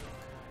kills.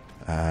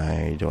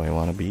 Do I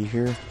want to be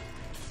here?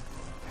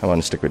 I want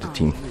to stick with the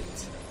team.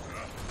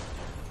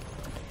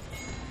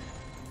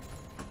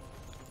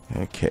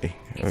 Okay,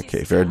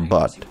 okay, they're at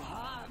bot.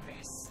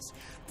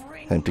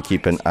 Time to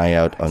keep an eye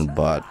out on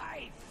bot.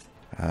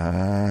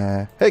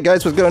 Hey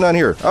guys, what's going on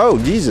here? Oh,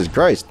 Jesus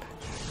Christ.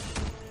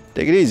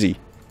 Take it easy.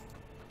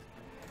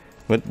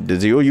 What,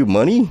 does he owe you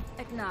money?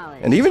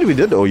 And even if he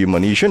did owe you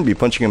money, you shouldn't be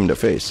punching him in the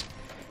face.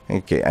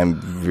 Okay,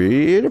 I'm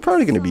really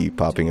probably going to be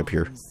popping up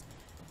here.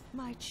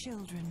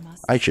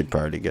 I should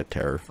probably get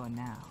terror.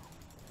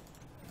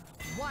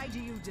 Why do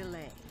you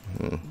delay?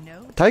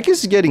 Tychus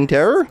is getting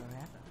terror?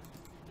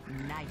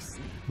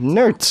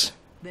 Nerds.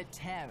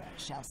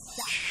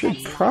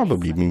 Should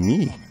probably be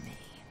me.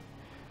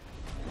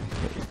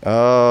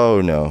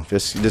 Oh no,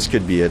 this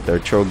could be it. Our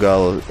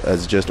Cho'Gall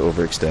has just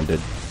overextended.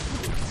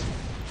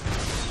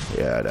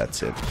 Yeah,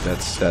 that's it.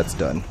 That's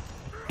done.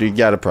 You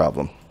got a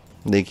problem.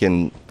 They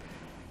can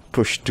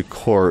push to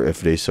core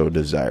if they so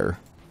desire,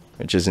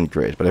 which isn't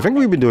great. But I think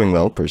we've been doing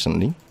well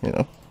personally. You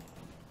know,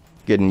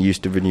 getting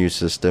used to the new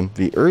system.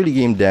 The early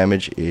game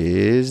damage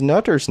is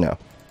not ours now.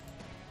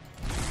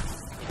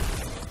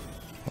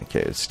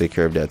 Okay, let's take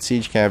care of that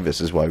siege camp.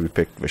 This is why we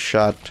picked the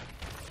shot.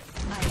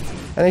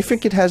 And I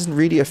think it hasn't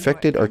really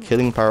affected our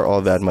killing power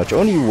all that much.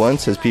 Only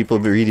once has people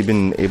really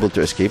been able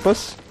to escape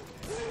us.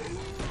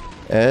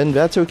 And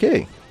that's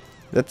okay.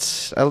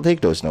 I'll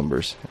take those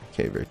numbers.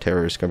 Okay, their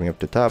terror is coming up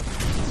the top.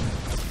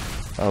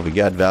 Oh, we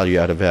got value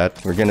out of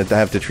that. We're gonna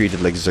have to treat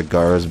it like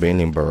Zagara's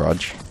Baneling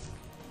Barrage.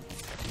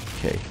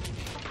 Okay.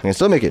 We can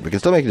still make it. We can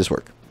still make this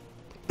work.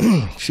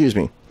 Excuse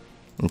me.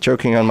 I'm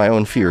choking on my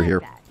own fear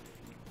here.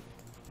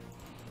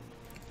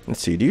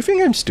 Let's see. Do you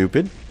think I'm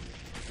stupid?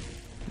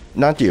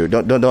 Not you.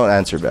 Don't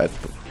answer that.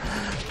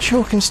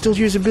 Cho can still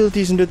use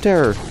abilities into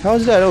terror. How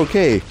is that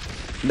okay?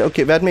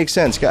 Okay, that makes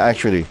sense.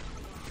 Actually,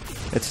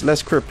 it's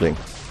less crippling.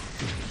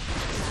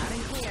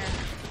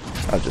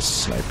 I'll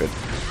just snipe it.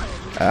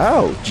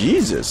 Ow,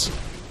 Jesus.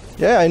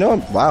 Yeah, I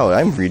know. Wow,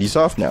 I'm really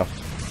soft now.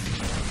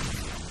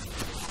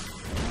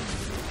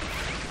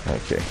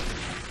 Okay.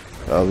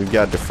 Well, we've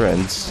got the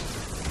friends.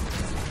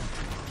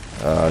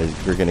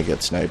 We're gonna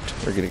get sniped.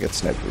 We're gonna get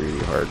sniped really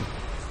hard.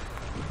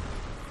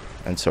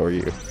 And so are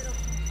you.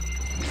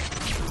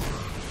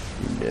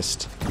 You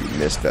missed. You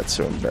missed. That's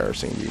so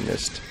embarrassing. You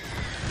missed.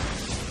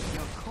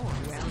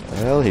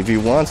 Well, if he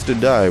wants to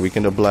die, we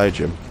can oblige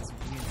him.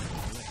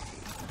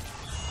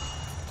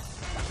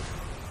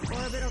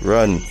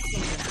 Run.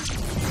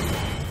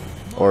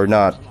 Or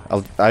not.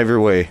 Either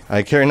way.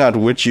 I care not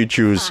which you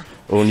choose,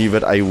 only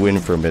that I win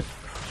from it.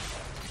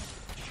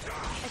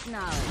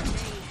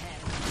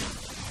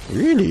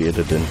 Really,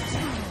 Illidan?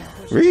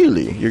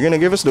 Really? You're gonna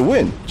give us the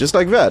win? Just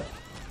like that?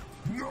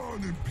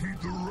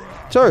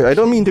 Sorry, I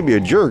don't mean to be a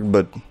jerk,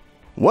 but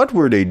what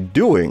were they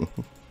doing?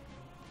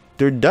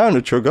 They're down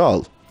to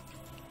Cho'Gall.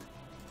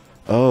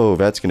 Oh,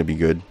 that's gonna be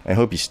good. I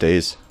hope he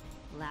stays.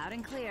 Loud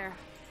and clear.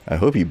 I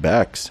hope he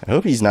backs. I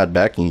hope he's not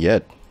backing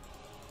yet.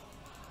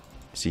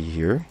 Is he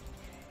here?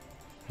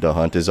 The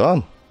hunt is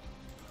on.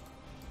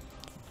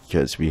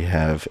 Because we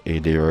have a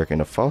Dayork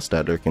and a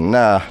Falstad lurking.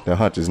 Nah, the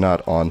hunt is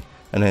not on.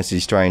 Unless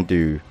he's trying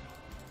to...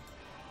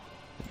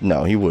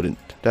 No, he wouldn't.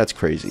 That's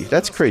crazy.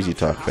 That's crazy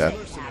talk, Pat.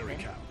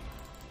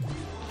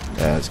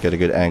 Let's get a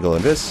good angle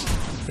on this.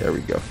 There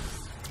we go.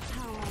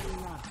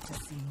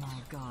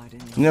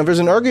 Now, there's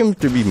an argument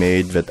to be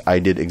made that I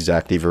did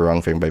exactly the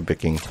wrong thing by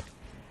picking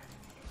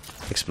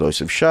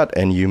explosive shot,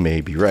 and you may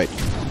be right.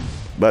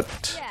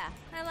 But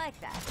I like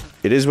that.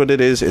 It is what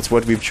it is. It's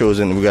what we've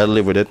chosen. We gotta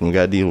live with it, and we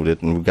gotta deal with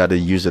it, and we gotta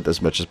use it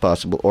as much as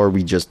possible, or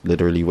we just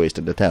literally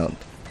wasted the talent.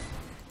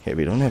 Okay,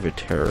 we don't have a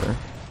terror.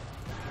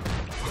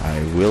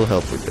 I will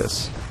help with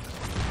this.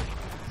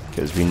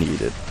 Because we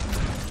need it.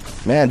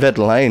 Man, that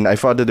line, I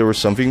thought that there was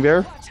something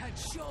there.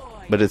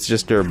 But it's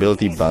just their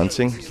ability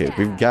bouncing. Okay,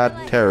 we've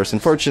got terrors.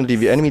 Unfortunately,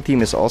 the enemy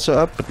team is also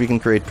up, but we can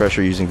create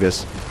pressure using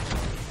this.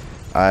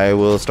 I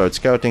will start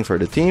scouting for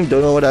the team.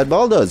 Don't know what that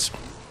ball does.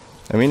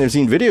 I mean, I've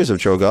seen videos of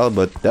Cho'Gall,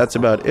 but that's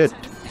about it.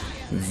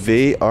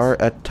 They are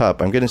at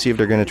top. I'm gonna see if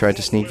they're gonna try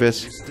to sneak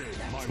this.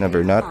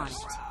 Never not.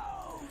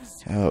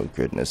 Oh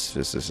goodness,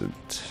 this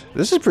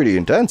is pretty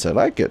intense. I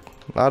like it.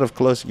 A lot of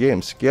close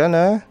games. They're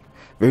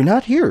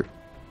not here.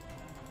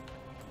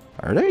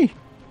 Are they?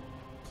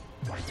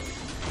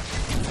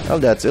 Oh,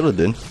 that's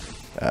Illidan.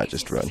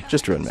 Just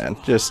run, man.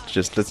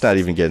 Just let's not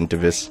even get into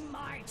this.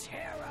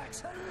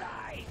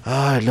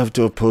 I'd love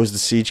to oppose the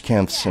siege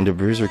camps and the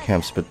bruiser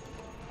camps, but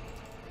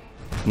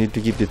need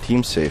to keep the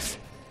team safe.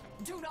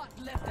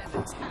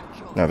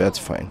 No, that's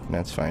fine.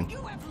 That's fine.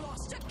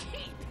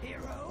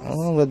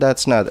 Oh, but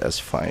that's not as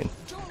fine.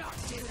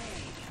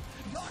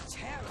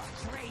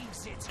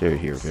 They're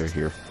here, they're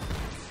here.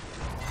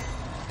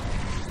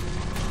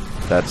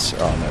 That's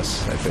on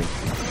us, I think.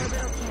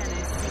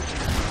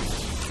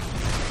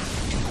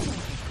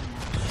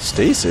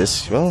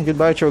 Stasis? Well,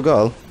 goodbye,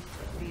 Cho'Gall.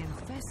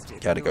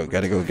 Gotta go,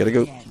 gotta go, gotta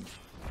go.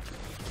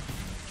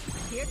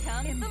 Here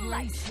comes the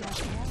light.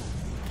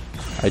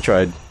 I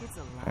tried.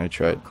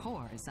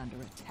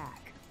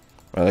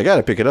 Well, I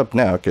gotta pick it up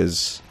now,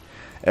 because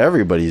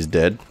Everybody's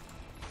dead.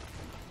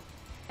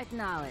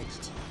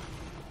 Acknowledged.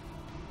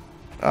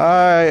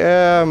 I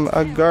am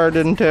a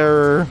garden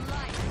terror.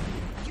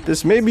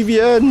 This may be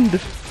the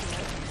end.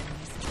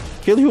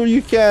 Kill who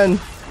you can.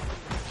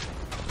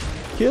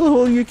 Kill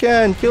who you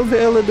can. Kill the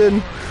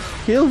Illidan.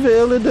 Kill the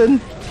Illidan.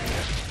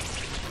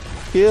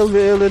 Kill the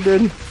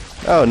Illidan.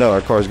 Oh no,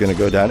 our core is gonna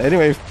go down.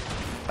 Anyway,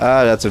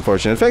 that's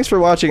unfortunate. Thanks for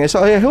watching.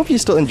 I hope you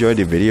still enjoyed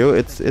the video.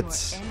 I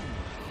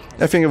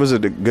think it was a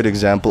good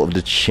example of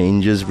the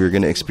changes we're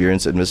gonna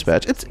experience in this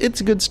patch.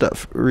 It's good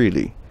stuff,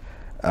 really.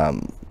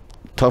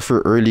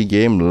 Tougher early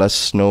game,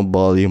 less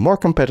snowbally, more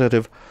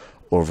competitive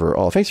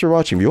overall. Thanks for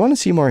watching. If you want to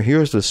see more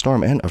Heroes of the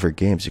Storm and other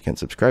games, you can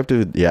subscribe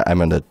to... Yeah,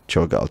 I'm on the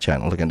Cho'Gall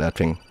channel. Look at that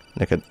thing.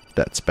 Look at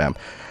that spam.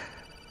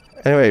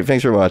 Anyway,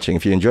 thanks for watching.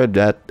 If you enjoyed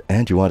that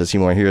and you want to see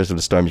more Heroes of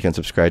the Storm, you can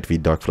subscribe to the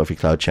Dark Fluffy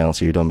Cloud channel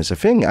so you don't miss a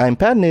thing. I'm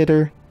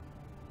Patinator.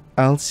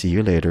 I'll see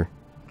you later.